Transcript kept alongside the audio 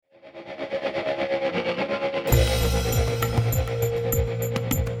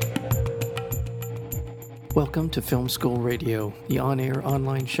Welcome to Film School Radio, the on-air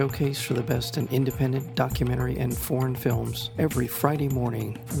online showcase for the best in independent documentary and foreign films, every Friday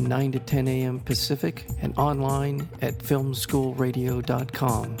morning from 9 to 10 a.m. Pacific and online at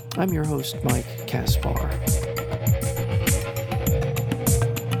filmschoolradio.com. I'm your host, Mike Kaspar.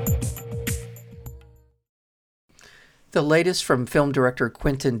 The latest from film director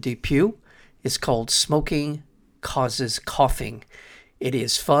Quentin Dupieux is called Smoking Causes Coughing. It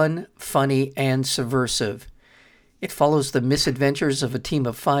is fun, funny, and subversive. It follows the misadventures of a team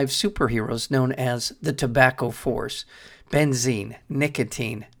of 5 superheroes known as the Tobacco Force: Benzene,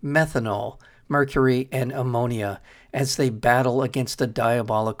 Nicotine, Methanol, Mercury, and Ammonia, as they battle against a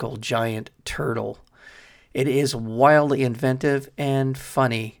diabolical giant turtle. It is wildly inventive and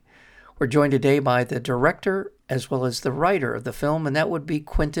funny. We're joined today by the director as well as the writer of the film, and that would be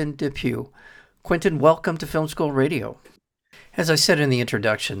Quentin Dupieux. Quentin, welcome to Film School Radio. As I said in the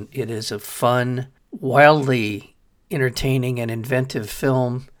introduction, it is a fun, wildly entertaining and inventive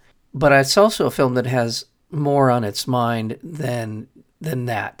film, but it's also a film that has more on its mind than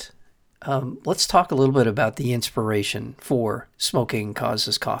that. Let's talk a little bit about the inspiration for Smoking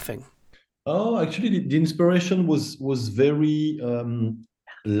Causes Coughing. Oh, actually, the inspiration was very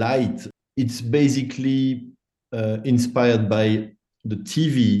light. It's basically inspired by the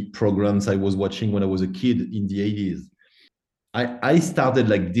TV programs I was watching when I was a kid in the 80s. I started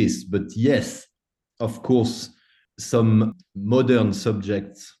like this, but yes, of course, some modern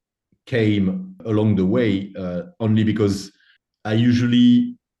subjects came along the way, only because I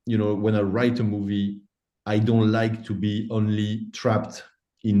usually, when I write a movie, I don't like to be only trapped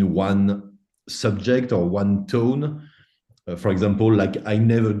in one subject or one tone. For example, like I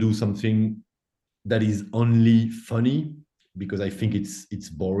never do something that is only funny, because I think it's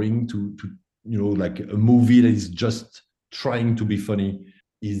boring to like a movie that is just trying to be funny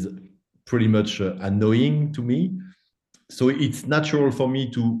is pretty much annoying to me. So it's natural for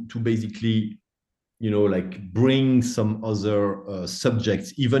me to basically like bring some other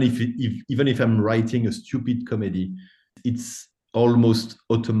subjects, even if I'm writing a stupid comedy. It's almost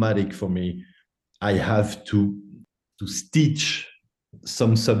automatic for me. I have to stitch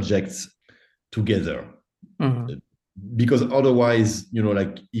some subjects together. Mm-hmm. Because otherwise,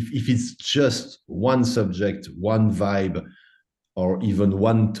 like if it's just one subject, one vibe, or even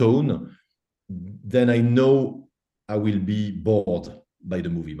one tone, then I know I will be bored by the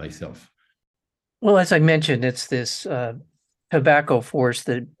movie myself. Well, as I mentioned, it's this tobacco force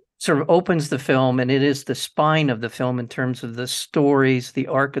that sort of opens the film, and it is the spine of the film in terms of the stories, the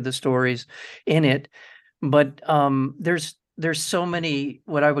arc of the stories in it. But there's so many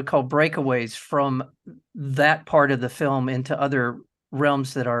what I would call breakaways from that part of the film into other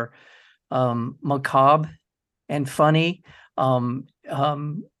realms that are macabre and funny,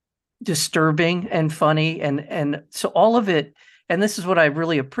 disturbing and funny, and so all of it. And this is what I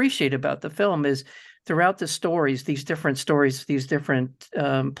really appreciate about the film is throughout the stories, these different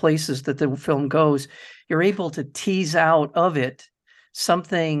places that the film goes, you're able to tease out of it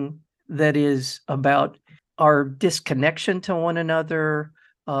something that is about our disconnection to one another,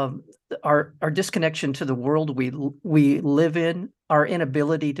 our disconnection to the world we live in, our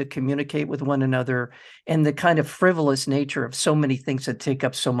inability to communicate with one another, and the kind of frivolous nature of so many things that take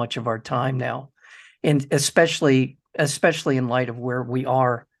up so much of our time now, and especially in light of where we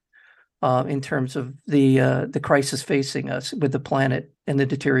are in terms of the crisis facing us with the planet and the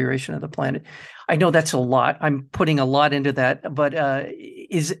deterioration of the planet. I know that's a lot. I'm putting a lot into that, but am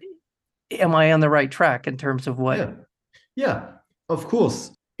I on the right track in terms of what? Yeah, of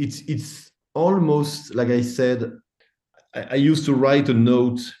course. It's almost like I said. I used to write a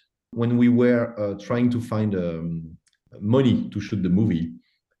note when we were trying to find money to shoot the movie.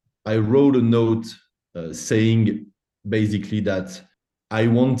 I wrote a note saying basically that I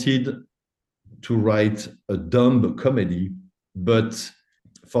wanted to write a dumb comedy, but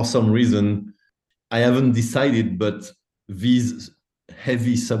for some reason I haven't decided, but these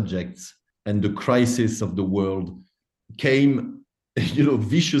heavy subjects and the crisis of the world came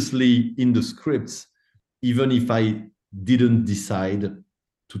viciously in the scripts, even if I didn't decide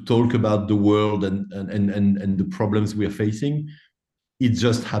to talk about the world and the problems we are facing. It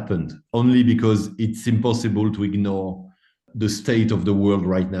just happened, only because it's impossible to ignore the state of the world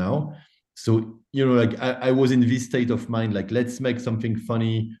right now. So like I was in this state of mind, like, let's make something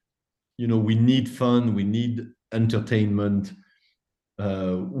funny. We need fun, we need entertainment,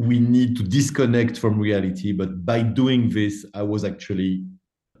 we need to disconnect from reality. But by doing this, I was actually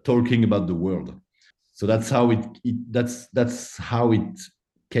talking about the world. So that's how that's how it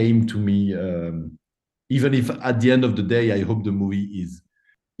came to me. Even if at the end of the day, I hope the movie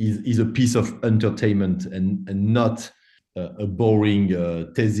is a piece of entertainment and not a boring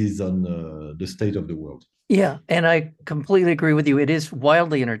thesis on the state of the world. Yeah, and I completely agree with you. It is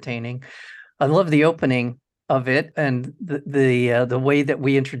wildly entertaining. I love the opening of it and the way that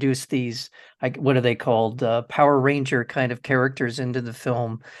we introduce these, like, what are they called? Power Ranger kind of characters into the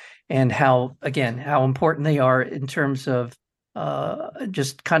film, and how, again, how important they are in terms of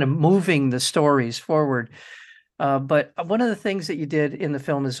just kind of moving the stories forward. But one of the things that you did in the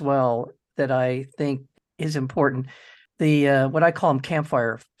film as well that I think is important, the what I call them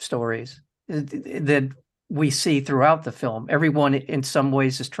campfire stories that we see throughout the film. Everyone in some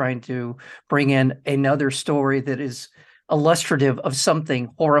ways is trying to bring in another story that is illustrative of something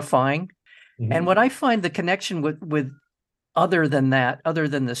horrifying. Mm-hmm. And what I find the connection with other than that, other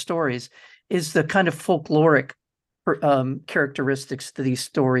than the stories, is the kind of folkloric characteristics that these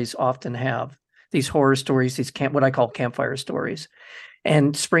stories often have. These horror stories, these what I call campfire stories.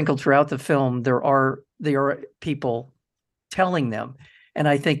 And sprinkled throughout the film, there are people telling them. And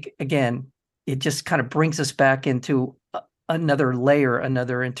I think, again, it just kind of brings us back into another layer,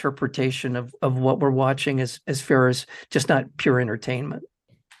 another interpretation of what we're watching as far as just not pure entertainment.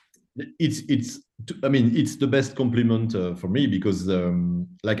 It's the best compliment for me, because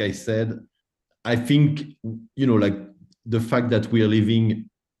like I said, I think, like the fact that we are living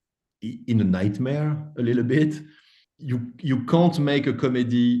in a nightmare a little bit, you can't make a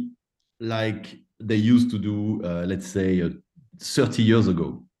comedy like they used to do, let's say 30 years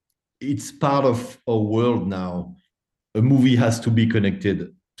ago. It's part of our world now. A movie has to be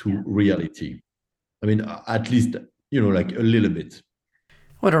connected to reality. I mean, at least, like a little bit.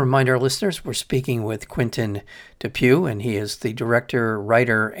 I want to remind our listeners we're speaking with Quentin Dupieux, and he is the director,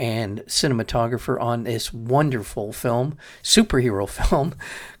 writer, and cinematographer on this wonderful film, superhero film,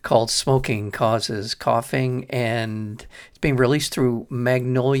 called Smoking Causes Coughing, and it's being released through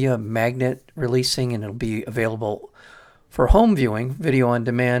Magnolia Magnet Releasing, and it'll be available for home viewing, video on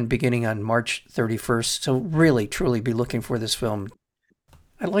demand, beginning on March 31st. So really, truly be looking for this film.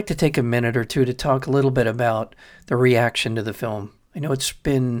 I'd like to take a minute or two to talk a little bit about the reaction to the film. I know it's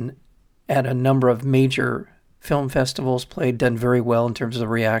been at a number of major film festivals, done very well in terms of the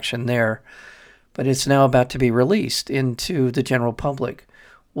reaction there, but it's now about to be released into the general public.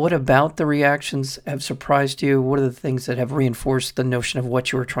 What about the reactions have surprised you? What are the things that have reinforced the notion of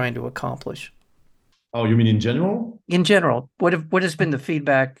what you were trying to accomplish? Oh, you mean in general? In general, what has been the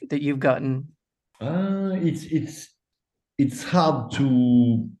feedback that you've gotten? It's hard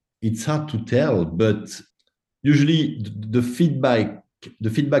to tell, but usually the feedback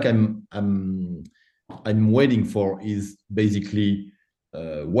I'm waiting for is basically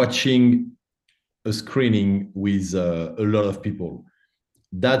watching a screening with a lot of people.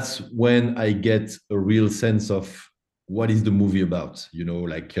 That's when I get a real sense of what is the movie about,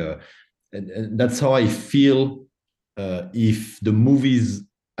 and that's how I feel if the movie is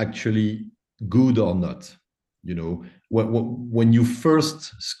actually good or not. When you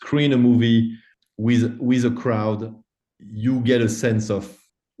first screen a movie with a crowd, you get a sense of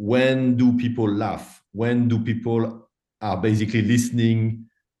when do people laugh, when do people are basically listening,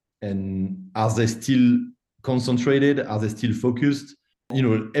 and are they still concentrated, are they still focused?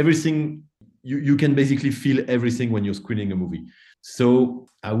 Everything, you can basically feel everything when you're screening a movie. So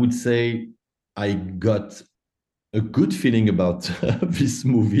I would say I got a good feeling about this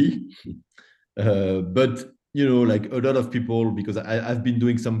movie, but like a lot of people, because I've been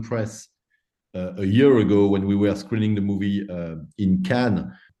doing some press a year ago when we were screening the movie in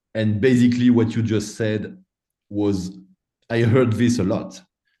Cannes, and basically what you just said was, I heard this a lot.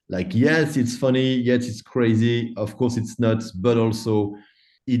 Like, yes, it's funny, yes, it's crazy, of course it's not, but also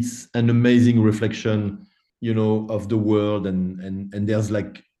it's an amazing reflection, of the world, and there's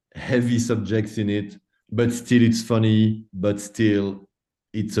like heavy subjects in it, but still it's funny, but still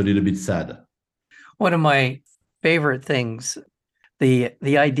it's a little bit sad. One of my favorite things, the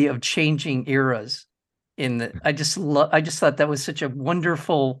idea of changing eras I just thought that was such a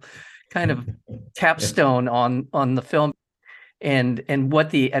wonderful kind of capstone on the film, and what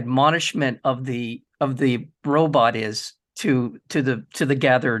the admonishment of the robot is to the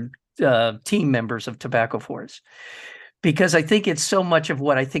gathered team members of Tobacco Force, because I think it's so much of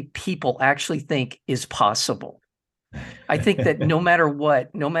what I think people actually think is possible. I think that no matter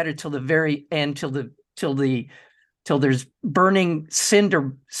till the very end, till there's burning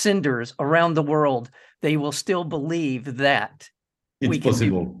cinders around the world, they will still believe that it's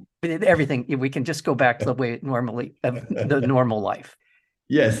possible. Everything. We can just go back to the way it normally, the normal life.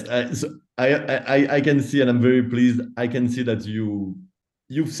 Yes, so I can see, and I'm very pleased. I can see that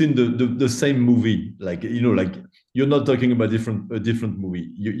you've seen the same movie, like, like you're not talking about a different movie.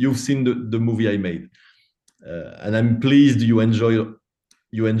 You've seen the movie I made, and I'm pleased you enjoyed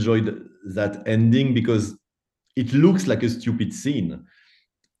that ending, because it looks like a stupid scene,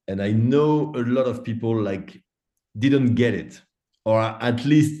 and I know a lot of people like didn't get it, or at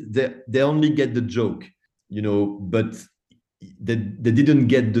least they only get the joke, but they didn't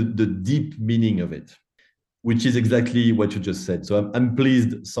get the deep meaning of it, which is exactly what you just said. So I'm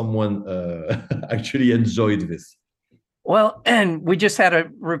pleased someone actually enjoyed this. Well, and we just had a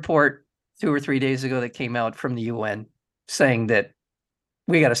report 2 or 3 days ago that came out from the UN saying that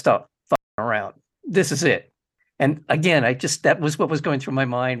we got to stop fucking around. This is it. And again, that was what was going through my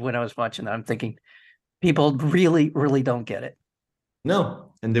mind when I was watching that. I'm thinking, people really, really don't get it.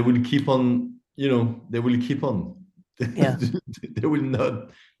 No, and they will keep on, they will keep on. Yeah.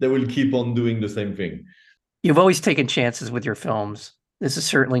 They will keep on doing the same thing. You've always taken chances with your films. This is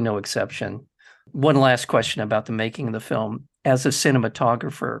certainly no exception. One last question about the making of the film. As a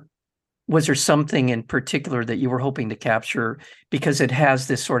cinematographer, was there something in particular that you were hoping to capture, because it has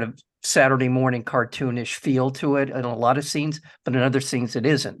this sort of Saturday morning cartoonish feel to it in a lot of scenes, but in other scenes it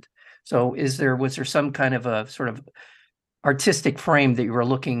isn't? So was there some kind of a sort of artistic frame that you were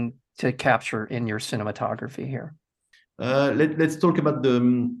looking to capture in your cinematography here? Let's talk about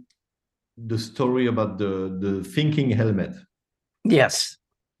the story about the thinking helmet. Yes.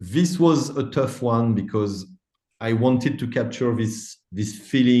 This was a tough one, because I wanted to capture this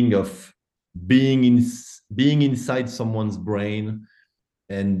feeling of being inside someone's brain.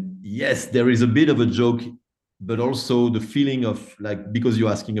 And yes, there is a bit of a joke, but also the feeling of, like, because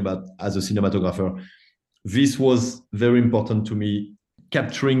you're asking about as a cinematographer, this was very important to me,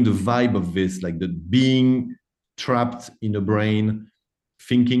 capturing the vibe of this, like the being trapped in a brain,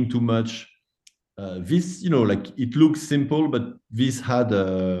 thinking too much. This, like, it looks simple, but this had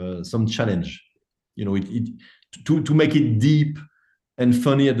some challenge, to make it deep and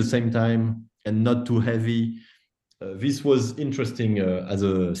funny at the same time, and not too heavy. This was interesting as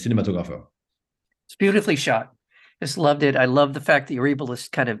a cinematographer. It's beautifully shot. Just loved it. I love the fact that you're able to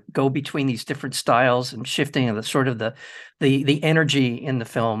kind of go between these different styles and shifting, and the sort of the energy in the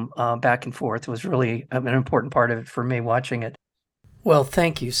film back and forth was really an important part of it for me watching it. Well,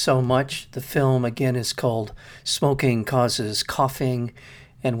 thank you so much. The film, again, is called Smoking Causes Coughing,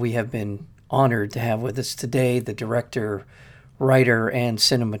 and we have been honored to have with us today the director, writer, and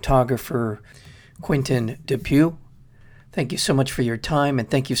cinematographer, Quentin Dupieux. Thank you so much for your time, and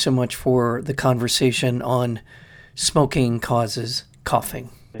thank you so much for the conversation on Smoking Causes Coughing.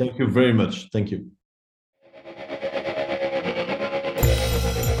 Thank you very much. Thank you.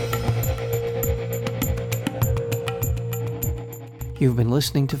 You've been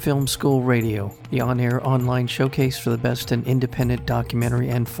listening to Film School Radio, the on-air online showcase for the best in independent documentary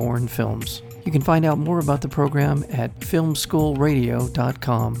and foreign films. You can find out more about the program at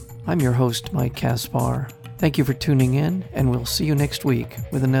filmschoolradio.com. I'm your host, Mike Kaspar. Thank you for tuning in, and we'll see you next week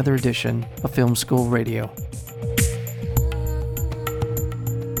with another edition of Film School Radio.